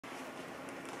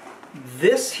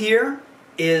This here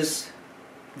is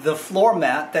the floor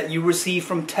mat that you receive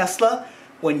from Tesla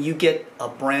when you get a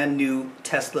brand new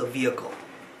Tesla vehicle.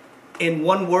 In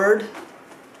one word,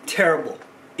 terrible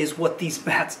is what these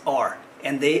mats are,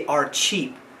 and they are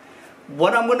cheap.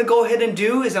 What I'm going to go ahead and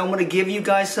do is I'm going to give you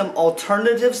guys some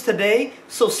alternatives today,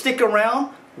 so stick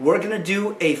around. We're going to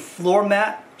do a floor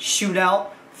mat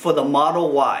shootout for the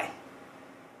Model Y.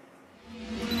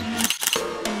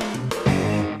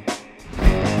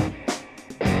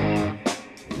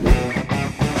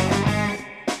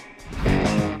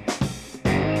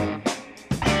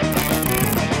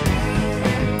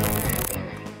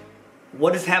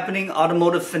 What is happening,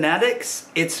 Automotive Fanatics?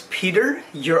 It's Peter,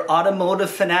 your Automotive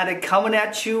Fanatic, coming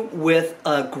at you with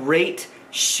a great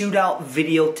shootout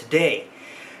video today.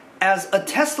 As a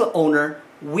Tesla owner,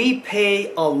 we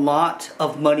pay a lot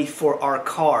of money for our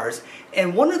cars,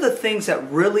 and one of the things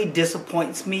that really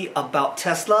disappoints me about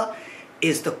Tesla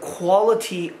is the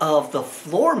quality of the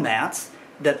floor mats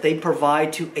that they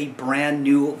provide to a brand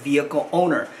new vehicle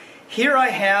owner. Here I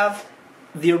have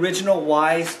the original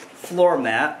Y's floor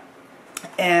mat.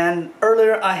 And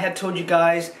earlier I had told you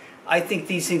guys, I think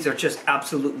these things are just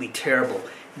absolutely terrible.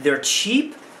 They're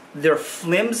cheap, they're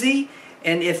flimsy,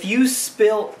 and if you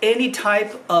spill any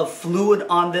type of fluid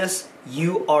on this,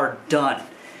 you are done.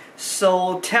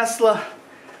 So Tesla,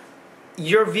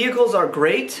 your vehicles are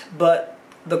great, but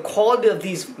the quality of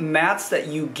these mats that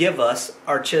you give us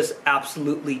are just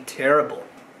absolutely terrible.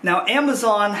 Now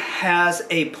Amazon has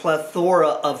a plethora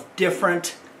of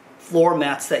different floor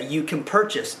mats that you can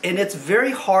purchase, and it's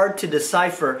very hard to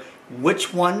decipher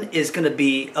which one is going to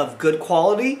be of good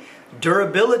quality,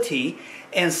 durability,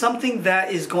 and something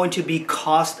that is going to be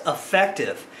cost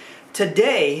effective.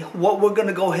 Today, what we're going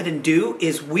to go ahead and do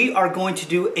is we are going to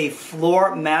do a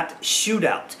floor mat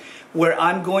shootout where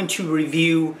I'm going to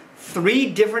review 3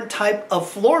 different type of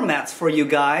floor mats for you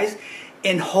guys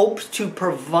in hopes to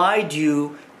provide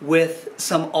you with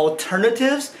some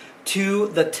alternatives to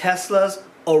the Tesla's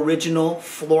original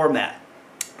floor mat.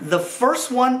 The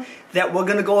first one that we're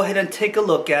going to go ahead and take a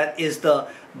look at is the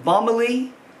Bomelys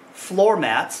floor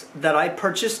mats that I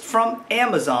purchased from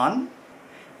Amazon.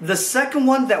 The second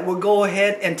one that we'll go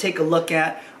ahead and take a look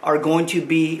at are going to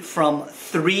be from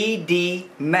 3D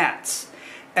Mats.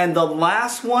 And the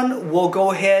last one we'll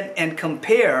go ahead and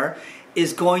compare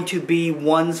is going to be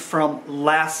ones from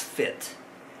Lasfit.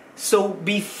 So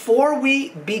before we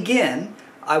begin,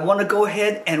 I want to go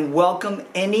ahead and welcome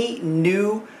any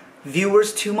new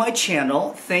viewers to my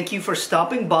channel. Thank you for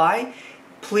stopping by.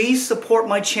 Please support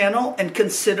my channel and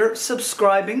consider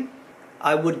subscribing.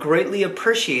 I would greatly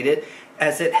appreciate it,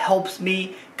 as it helps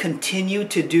me continue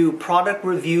to do product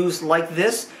reviews like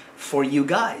this for you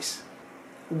guys.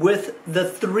 With the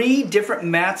 3 different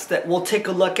mats that we'll take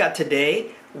a look at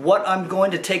today, what I'm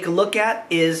going to take a look at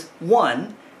is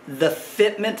 1, the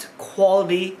fitment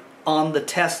quality on the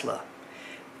Tesla.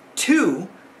 2,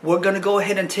 we're going to go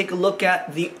ahead and take a look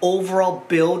at the overall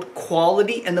build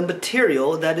quality and the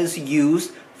material that is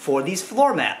used for these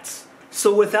floor mats.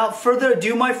 So without further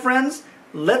ado, my friends,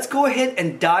 let's go ahead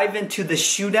and dive into the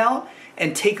shootout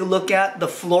and take a look at the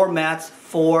floor mats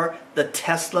for the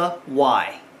Tesla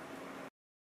Y.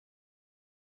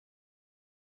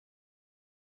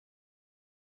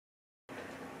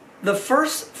 The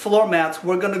first floor mats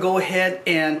we're going to go ahead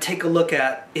and take a look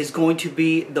at is going to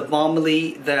be the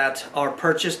Bomelys that are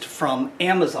purchased from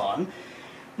Amazon.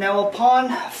 Now,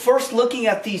 upon first looking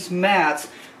at these mats,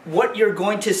 what you're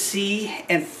going to see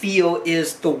and feel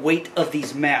is the weight of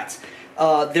these mats.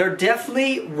 They're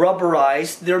definitely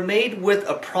rubberized. They're made with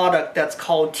a product that's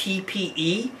called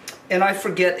TPE, and I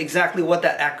forget exactly what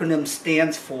that acronym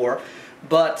stands for,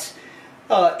 but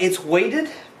it's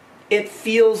weighted. It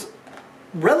feels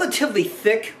relatively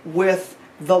thick with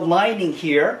the lining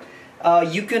here.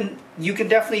 You can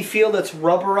definitely feel it's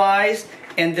rubberized,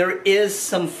 and there is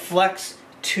some flex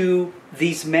to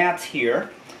these mats here.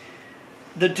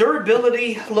 The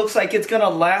durability looks like it's going to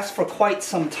last for quite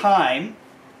some time,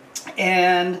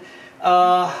 and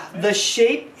the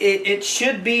shape, it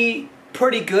should be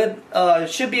pretty good.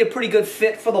 Should be a pretty good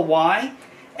fit for the Y,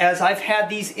 as I've had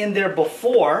these in there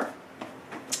before.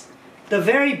 The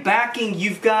very backing,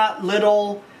 you've got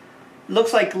little,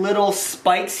 looks like little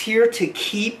spikes here to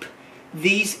keep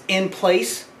these in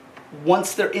place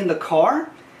once they're in the car.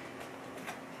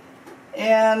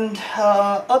 And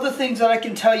other things that I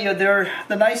can tell you,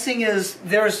 the nice thing is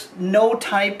there's no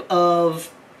type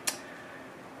of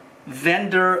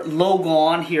vendor logo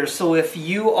on here. So if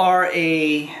you are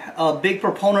a big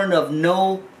proponent of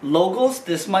no logos,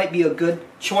 this might be a good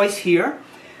choice here.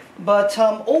 But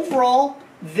overall,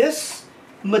 this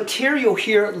material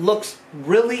here looks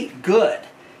really good.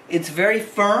 It's very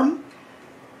firm.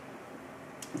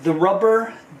 The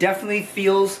rubber definitely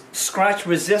feels scratch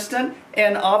resistant,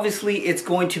 and obviously it's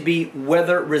going to be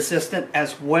weather resistant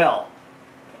as well.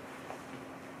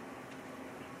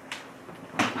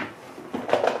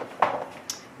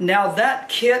 Now that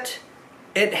kit,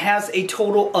 it has a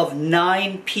total of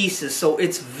 9 pieces, so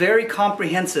it's very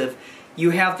comprehensive.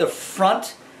 You have the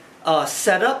front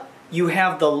setup, you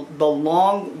have the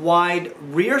long wide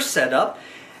rear setup,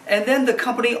 and then the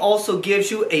company also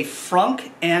gives you a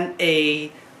frunk and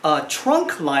a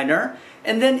trunk liner,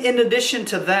 and then in addition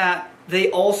to that, they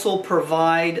also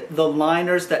provide the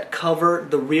liners that cover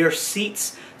the rear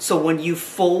seats, so when you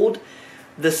fold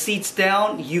the seats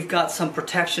down, you've got some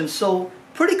protection. So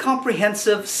pretty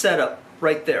comprehensive setup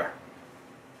right there.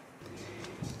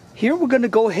 Here we're going to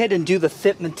go ahead and do the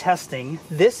fitment testing.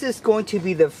 This is going to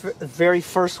be the very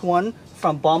first one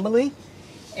from Bomelys,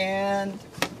 and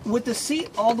with the seat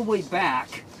all the way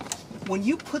back, when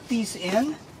you put these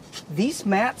in, these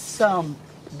mats,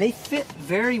 they fit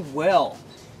very well.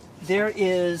 There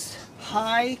is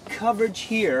high coverage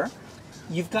here.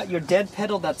 You've got your dead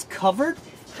pedal that's covered,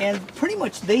 and pretty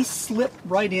much they slip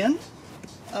right in.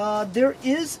 There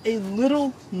is a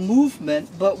little movement,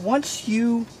 but once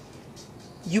you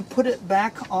put it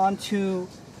back onto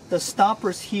the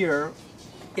stoppers here,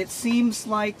 it seems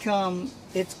like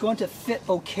it's going to fit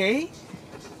okay.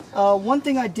 One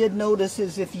thing I did notice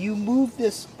is if you move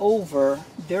this over,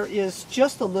 there is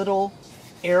just a little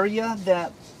area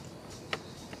that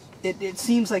it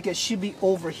seems like it should be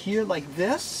over here like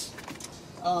this.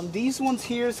 These ones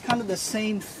here is kind of the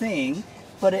same thing,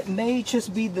 but it may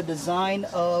just be the design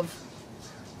of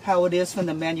how it is from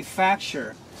the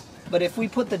manufacturer. But if we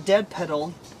put the dead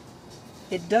pedal,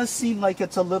 it does seem like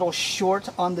it's a little short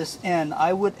on this end.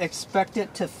 I would expect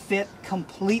it to fit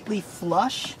completely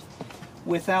flush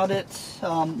without it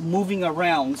moving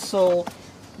around. So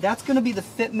that's going to be the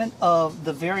fitment of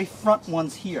the very front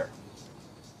ones here.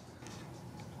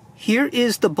 Here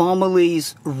is the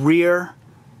Bomelys rear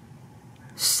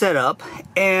setup,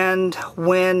 and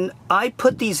when I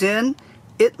put these in,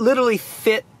 it literally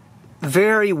fit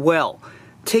very well.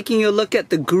 Taking a look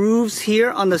at the grooves here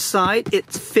on the side, it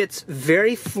fits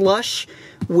very flush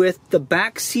with the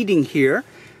back seating here,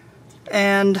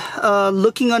 and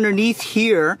looking underneath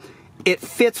here, it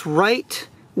fits right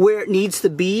where it needs to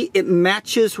be. It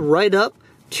matches right up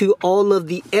to all of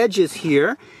the edges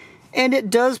here, and it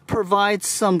does provide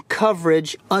some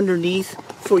coverage underneath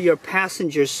for your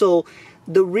passengers. So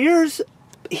the rears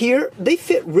here, they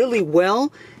fit really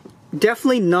well.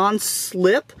 Definitely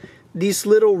non-slip. These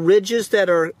little ridges that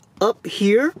are up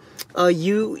here,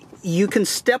 you can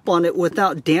step on it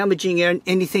without damaging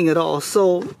anything at all.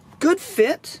 So good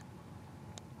fit.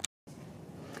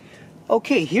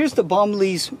 Okay, here's the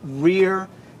Bomelys rear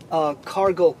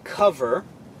cargo cover,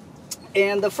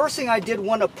 and the first thing I did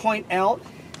want to point out,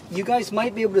 you guys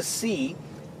might be able to see,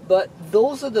 but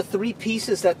those are the 3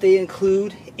 pieces that they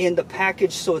include in the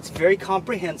package, so it's very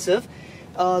comprehensive.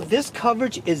 This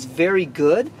coverage is very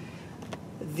good.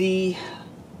 The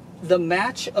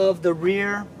match of the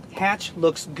rear hatch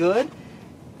looks good,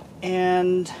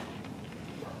 and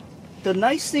the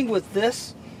nice thing with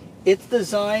this, it's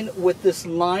designed with this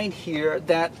line here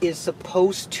that is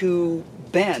supposed to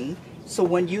bend, so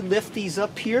when you lift these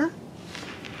up here,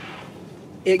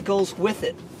 it goes with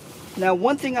it. Now,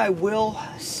 one thing I will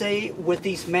say with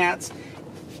these mats,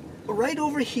 right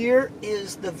over here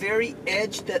is the very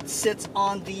edge that sits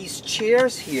on these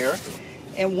chairs here,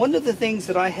 and one of the things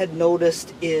that I had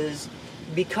noticed is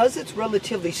because it's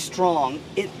relatively strong,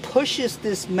 it pushes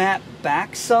this mat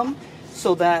back some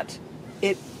so that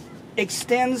it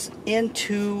extends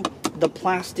into the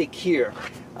plastic here.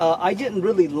 I didn't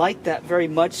really like that very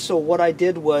much, so what I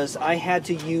did was I had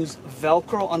to use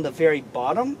Velcro on the very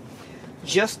bottom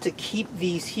just to keep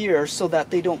these here so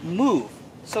that they don't move.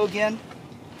 So again,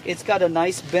 it's got a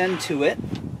nice bend to it.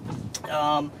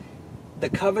 The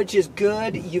coverage is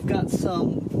good. You've got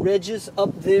some ridges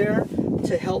up there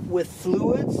to help with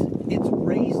fluids. It's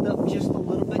raised up just a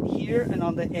little bit here and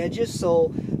on the edges,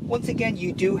 so once again,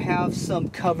 you do have some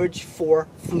coverage for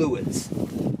fluids.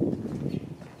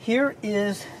 Here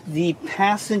is the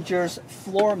passenger's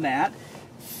floor mat.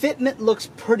 Fitment looks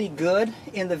pretty good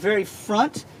in the very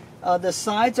front. The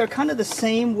sides are kind of the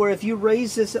same, where if you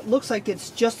raise this, it looks like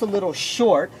it's just a little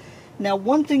short. Now,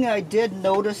 one thing I did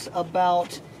notice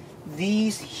about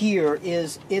these here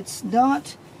is it's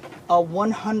not a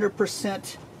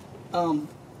 100%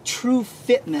 true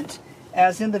fitment,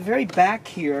 as in the very back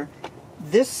here,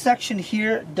 this section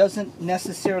here doesn't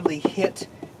necessarily hit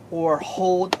or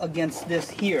hold against this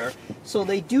here. So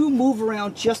they do move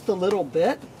around just a little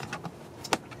bit,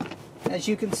 as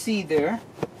you can see there.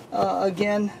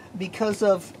 Again, because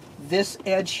of this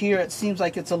edge here, it seems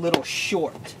like it's a little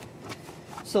short.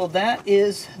 So that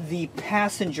is the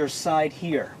passenger side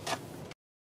here.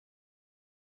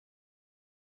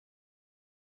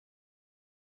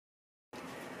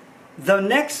 The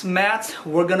next mats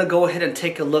we're going to go ahead and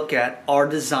take a look at are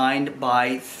designed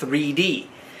by 3D.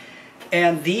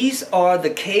 And these are the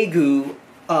Kagoo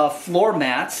floor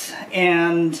mats,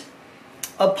 and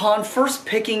upon first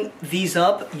picking these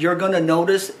up, you're going to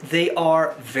notice they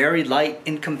are very light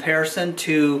in comparison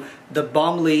to the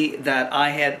Bomelys that I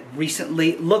had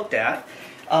recently looked at.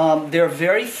 They're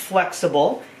very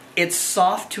flexible. It's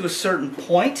soft to a certain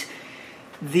point.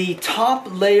 The top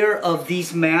layer of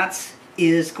these mats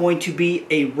is going to be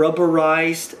a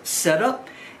rubberized setup,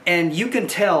 and you can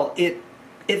tell it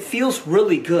feels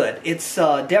really good. It's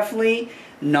definitely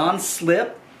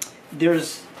non-slip. There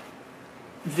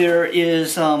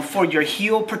is for your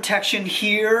heel protection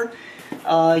here.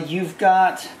 You've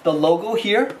got the logo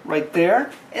here, right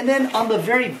there, and then on the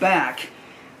very back,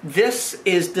 this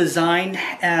is designed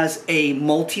as a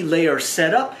multi-layer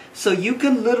setup, so you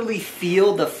can literally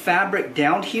feel the fabric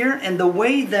down here. And the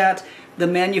way that the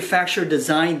manufacturer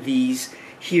designed these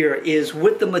here is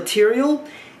with the material,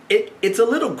 it's a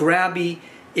little grabby,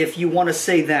 if you want to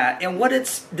say that. And what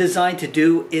it's designed to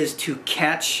do is to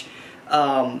catch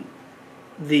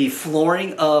the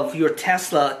flooring of your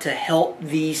Tesla to help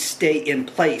these stay in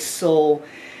place. So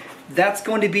that's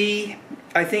going to be,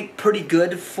 I think, pretty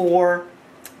good for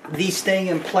these staying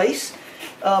in place.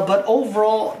 But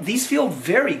overall, these feel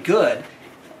very good.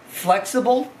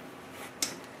 Flexible.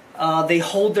 They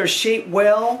hold their shape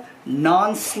well,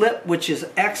 non-slip, which is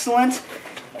excellent.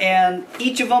 And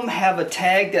each of them have a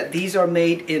tag that these are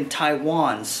made in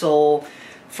Taiwan. So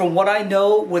from what I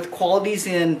know, with qualities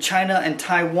in China and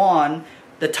Taiwan,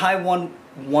 the Taiwan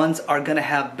ones are going to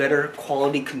have better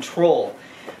quality control.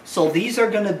 So these are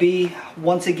going to be,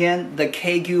 once again, the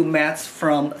Kagoo mats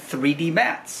from 3D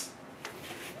Mats.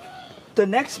 The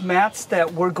next mats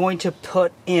that we're going to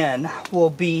put in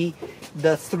will be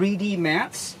the 3D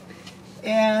Mats.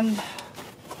 And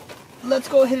let's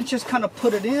go ahead and just kind of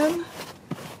put it in.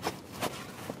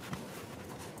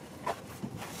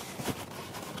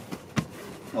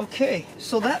 Okay,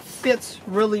 so that fits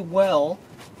really well.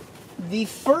 The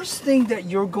first thing that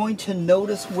you're going to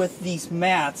notice with these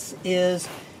mats is,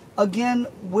 again,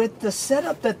 with the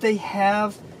setup that they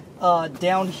have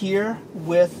down here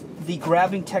with the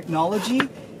grabbing technology,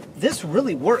 this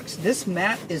really works. This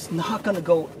mat is not going to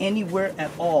go anywhere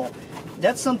at all.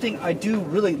 That's something I do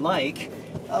really like.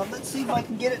 Let's see if I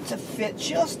can get it to fit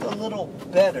just a little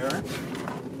better.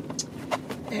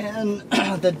 And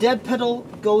the dead pedal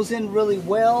goes in really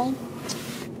well.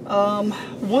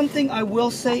 One thing I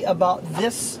will say about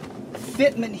this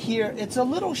fitment here, it's a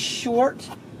little short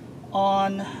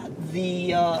on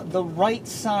the right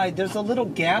side. There's a little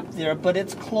gap there, but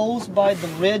it's closed by the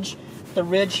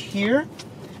ridge here,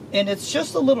 and it's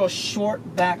just a little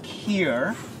short back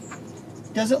here.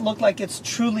 Doesn't look like it's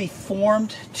truly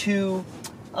formed to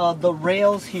the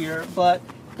rails here, but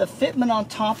the fitment on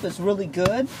top is really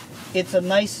good. It's a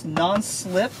nice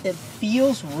non-slip. It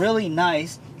feels really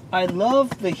nice. I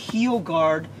love the heel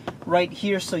guard right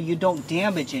here so you don't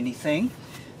damage anything.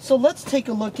 So let's take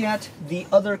a look at the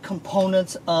other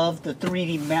components of the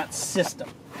 3D Mats system.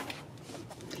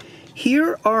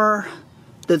 Here are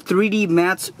the 3D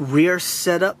Mats rear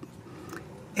setup,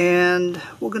 and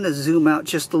we're going to zoom out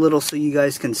just a little so you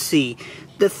guys can see.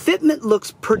 The fitment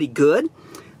looks pretty good.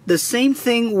 The same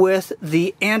thing with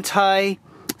the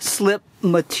anti-slip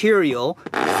material,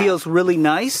 feels really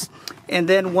nice. And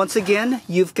then once again,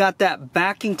 you've got that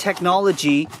backing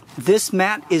technology. This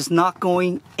mat is not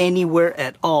going anywhere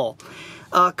at all.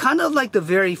 Kind of like the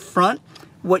very front,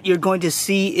 what you're going to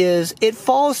see is it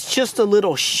falls just a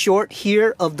little short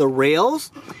here of the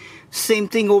rails. Same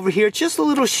thing over here, just a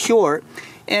little short.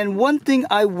 And one thing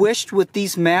I wished with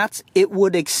these mats, it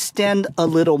would extend a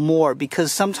little more,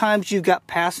 because sometimes you've got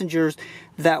passengers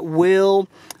that will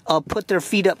put their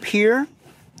feet up here,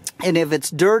 and if it's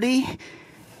dirty,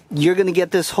 you're going to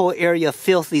get this whole area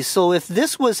filthy. So if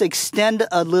this was extend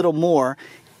a little more,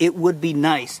 it would be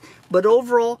nice. But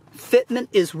overall, fitment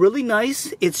is really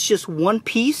nice. It's just one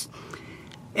piece,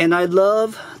 and I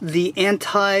love the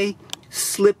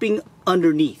anti-slipping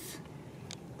underneath.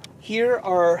 Here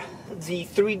are the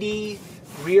 3D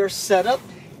rear setup,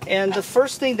 and the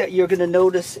first thing that you're going to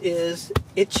notice is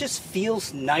it just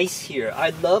feels nice here.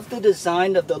 I love the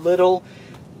design of the little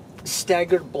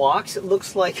staggered blocks. It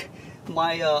looks like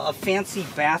my a fancy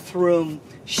bathroom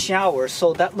shower,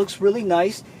 so that looks really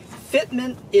nice.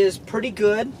 Fitment is pretty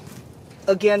good.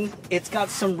 Again, it's got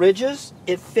some ridges.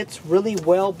 It fits really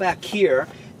well back here.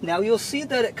 Now you'll see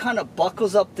that it kind of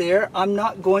buckles up there. I'm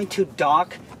not going to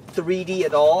dock 3D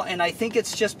at all, and I think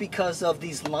it's just because of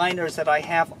these liners that I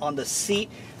have on the seat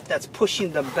that's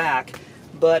pushing them back.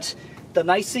 But the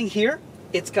nice thing here,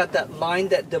 it's got that line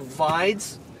that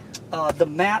divides the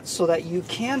mat so that you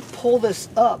can pull this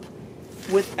up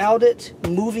without it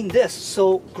moving this.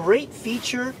 So great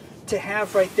feature to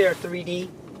have right there. 3D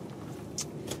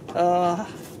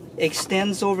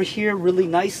extends over here really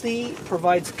nicely,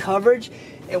 provides coverage,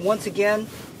 and once again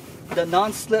the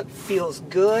non-slip feels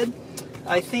good.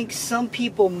 I think some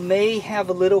people may have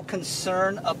a little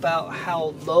concern about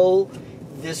how low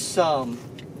this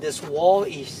this wall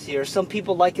is here. Some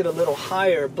people like it a little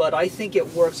higher, but I think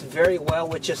it works very well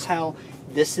with just how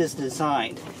this is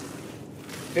designed.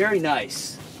 Very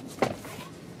nice.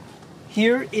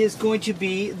 Here is going to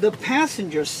be the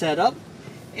passenger setup,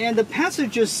 and the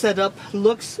passenger setup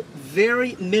looks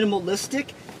very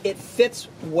minimalistic. It fits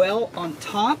well on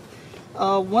top.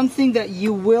 One thing that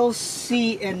you will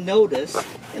see and notice,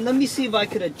 and let me see if I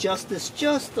could adjust this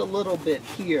just a little bit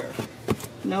here.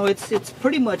 No, it's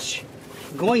pretty much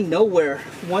going nowhere.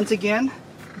 Once again,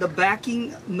 the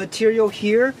backing material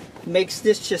here makes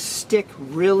this just stick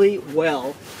really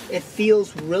well. It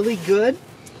feels really good.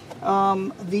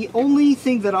 The only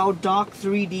thing that I'll dock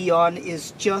 3D on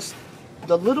is just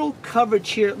the little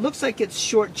coverage here. It looks like it's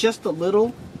short just a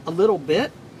little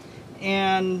bit,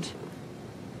 and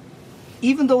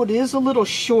even though it is a little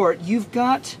short, you've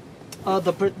got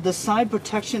the side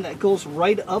protection that goes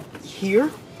right up here.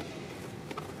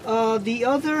 The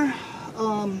other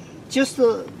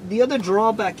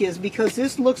drawback is because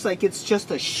this looks like it's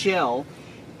just a shell,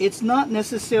 it's not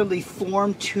necessarily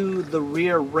formed to the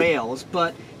rear rails,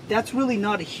 but that's really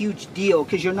not a huge deal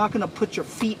because you're not going to put your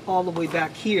feet all the way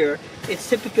back here. It's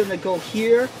typically going to go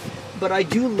here, but I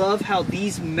do love how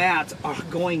these mats are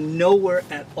going nowhere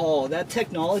at all. That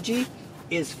technology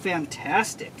is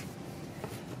fantastic.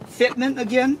 Fitment,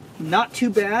 again, not too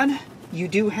bad. You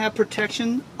do have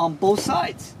protection on both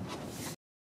sides.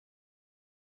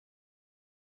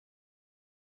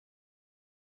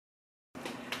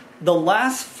 The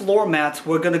last floor mats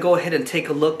we're going to go ahead and take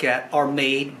a look at are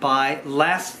made by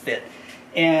Lasfit.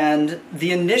 And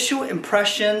the initial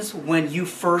impressions when you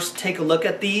first take a look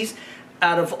at these,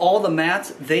 out of all the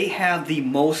mats, they have the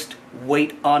most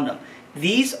weight on them.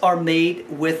 These are made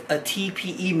with a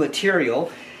TPE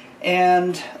material,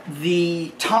 and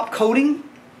the top coating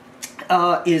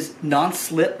is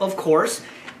non-slip, of course.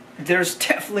 There's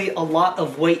definitely a lot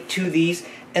of weight to these,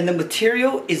 and the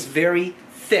material is very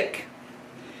thick.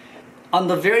 On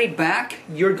the very back,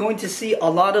 you're going to see a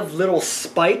lot of little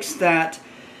spikes that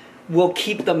will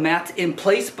keep the mat in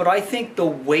place, but I think the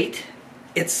weight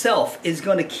itself is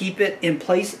going to keep it in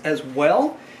place as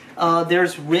well.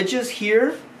 There's ridges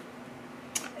here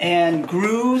and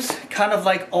grooves, kind of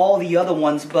like all the other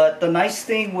ones, but the nice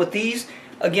thing with these,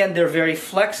 again, they're very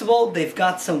flexible. They've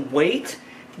got some weight.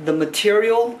 The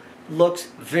material looks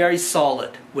very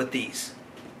solid with these.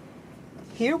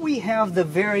 Here we have the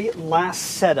very last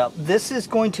setup. This is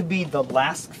going to be the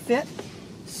Lasfit.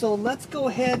 So let's go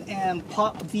ahead and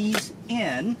pop these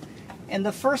in. And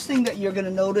the first thing that you're going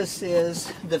to notice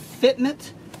is the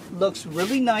fitment looks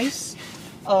really nice.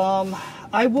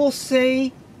 I will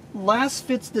say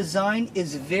Lasfit's design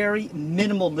is very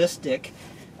minimalistic.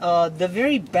 The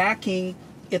very backing,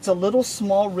 it's a little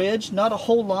small ridge, not a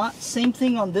whole lot. Same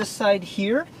thing on this side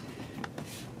here.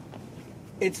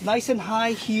 It's nice and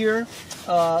high here.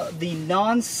 The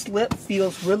non-slip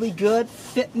feels really good.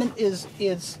 Fitment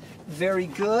is very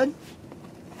good.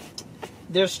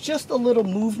 There's just a little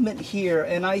movement here,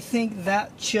 and I think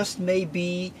that just may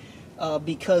be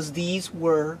because these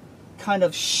were kind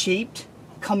of shaped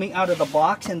coming out of the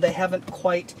box and they haven't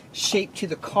quite shaped to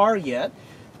the car yet.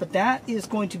 But that is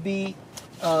going to be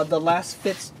the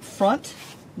Lasfit's front.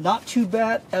 Not too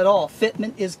bad at all.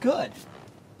 Fitment is good.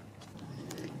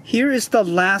 Here is the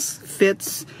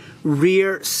Lasfit's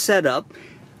rear setup,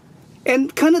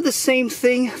 and kind of the same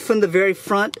thing from the very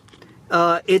front.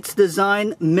 It's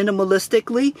designed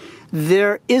minimalistically.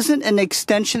 There isn't an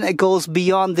extension that goes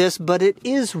beyond this, but it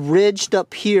is ridged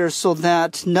up here so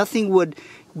that nothing would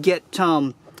get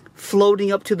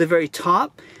floating up to the very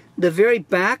top. The very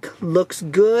back looks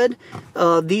good.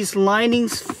 These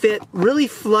linings fit really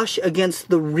flush against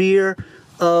the rear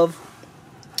of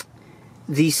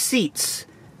the seats.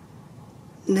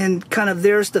 And then kind of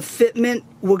there's the fitment.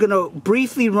 We're going to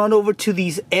briefly run over to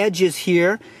these edges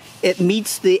here. It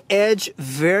meets the edge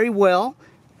very well.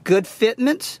 good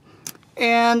fitment,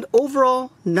 and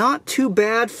overall not too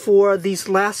bad for these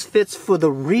Lasfits for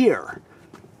the rear.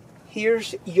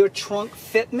 Here's your trunk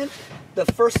fitment. The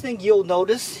first thing you'll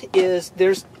notice is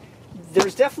there's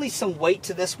definitely some weight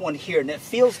to this one here, and it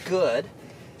feels good.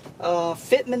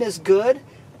 Fitment is good.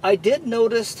 I did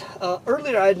notice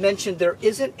earlier I had mentioned there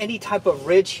isn't any type of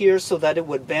ridge here so that it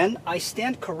would bend. I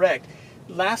stand correct.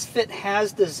 Lasfit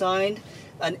has designed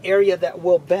an area that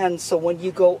will bend, so when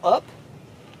you go up,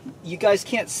 you guys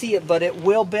can't see it, but it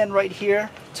will bend right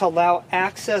here to allow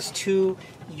access to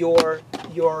the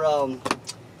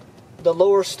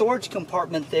lower storage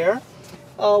compartment there.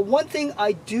 One thing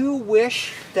I do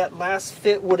wish that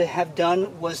Lasfit would have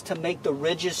done was to make the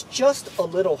ridges just a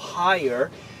little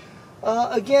higher.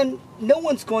 Again, no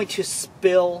one's going to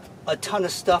spill a ton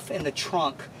of stuff in the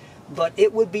trunk, but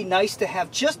it would be nice to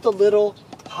have just a little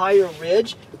higher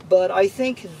ridge. But I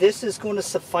think this is going to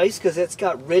suffice because it's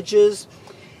got ridges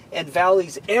and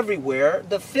valleys everywhere.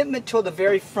 The fitment to the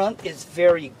very front is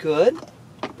very good,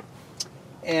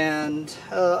 and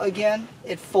again,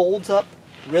 it folds up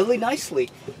really nicely.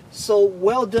 So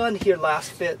well done here,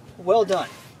 Lasfit, well done.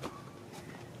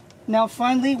 Now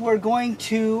finally we're going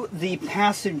to the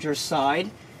passenger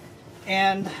side,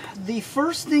 and the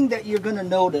first thing that you're going to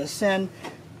notice, and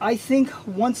I think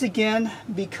once again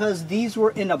because these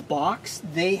were in a box,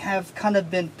 they have kind of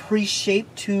been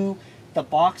pre-shaped to the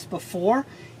box before.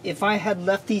 If I had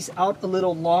left these out a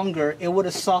little longer, it would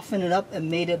have softened it up and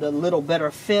made it a little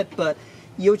better fit, but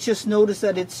you'll just notice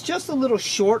that it's just a little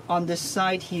short on this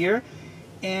side here,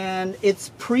 and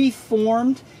it's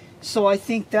pre-formed, so I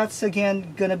think that's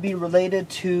again going to be related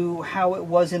to how it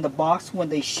was in the box when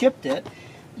they shipped it.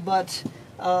 But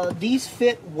these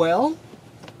fit well.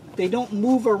 They don't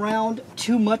move around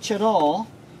too much at all.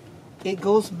 It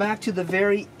goes back to the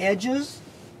very edges,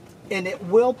 and it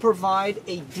will provide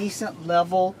a decent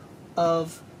level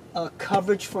of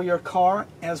coverage for your car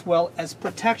as well as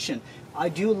protection. I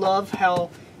do love how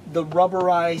the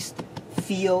rubberized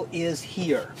feel is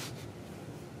here.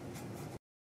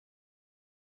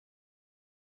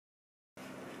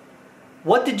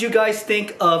 What did you guys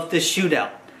think of the shootout?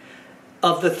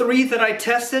 Of the three that I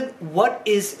tested, what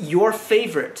is your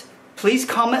favorite? Please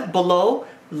comment below.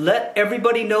 Let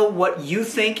everybody know what you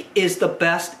think is the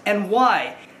best and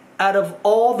why. Out of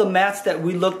all the mats that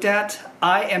we looked at,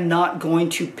 I am not going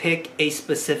to pick a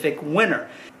specific winner.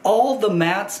 All the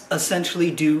mats essentially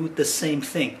do the same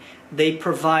thing. They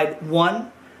provide,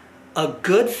 one, a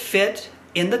good fit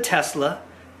in the Tesla.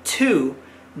 Two,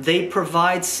 they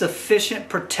provide sufficient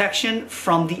protection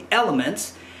from the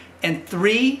elements. And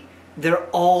three, they're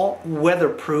all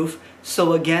weatherproof.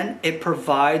 So again, it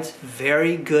provides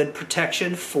very good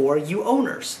protection for you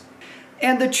owners.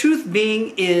 And the truth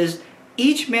being is,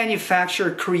 each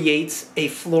manufacturer creates a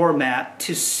floor mat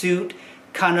to suit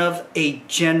kind of a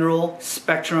general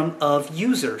spectrum of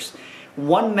users.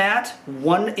 One mat,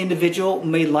 one individual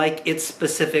may like its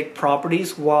specific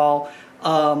properties, while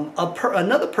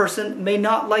another person may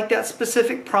not like that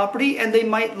specific property and they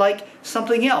might like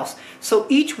something else. So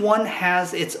each one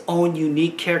has its own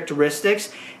unique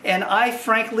characteristics, and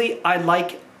I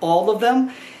like all of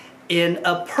them. In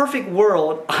a perfect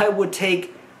world, I would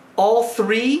take all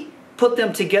three, put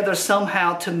them together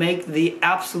somehow to make the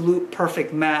absolute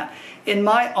perfect mat. In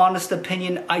my honest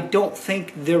opinion, I don't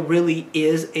think there really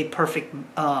is a perfect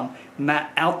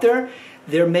mat out there.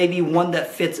 There may be one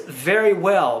that fits very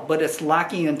well, but it's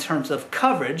lacking in terms of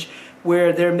coverage,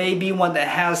 where there may be one that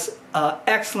has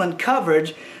excellent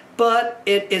coverage, but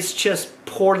it is just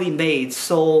poorly made.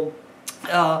 So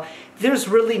there's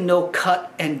really no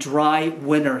cut and dry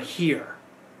winner here.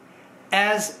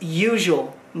 As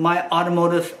usual, my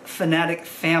Automotive Fanatic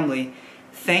family,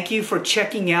 thank you for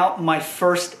checking out my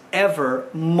first ever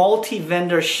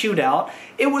multi-vendor shootout.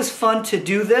 It was fun to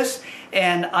do this,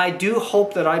 and I do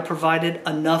hope that I provided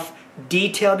enough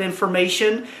detailed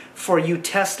information for you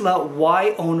Tesla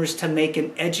Y owners to make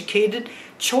an educated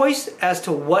choice as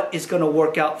to what is going to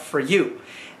work out for you.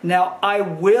 Now, I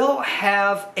will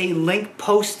have a link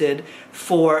posted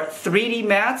for 3D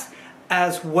mats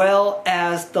as well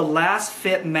as the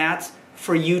Lasfit mats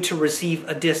for you to receive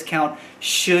a discount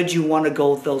should you want to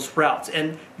go those routes,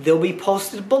 and they'll be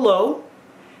posted below.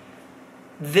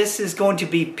 This is going to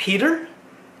be Peter,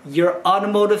 your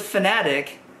Automotive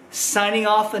Fanatic, signing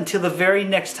off until the very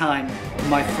next time,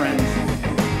 my friends.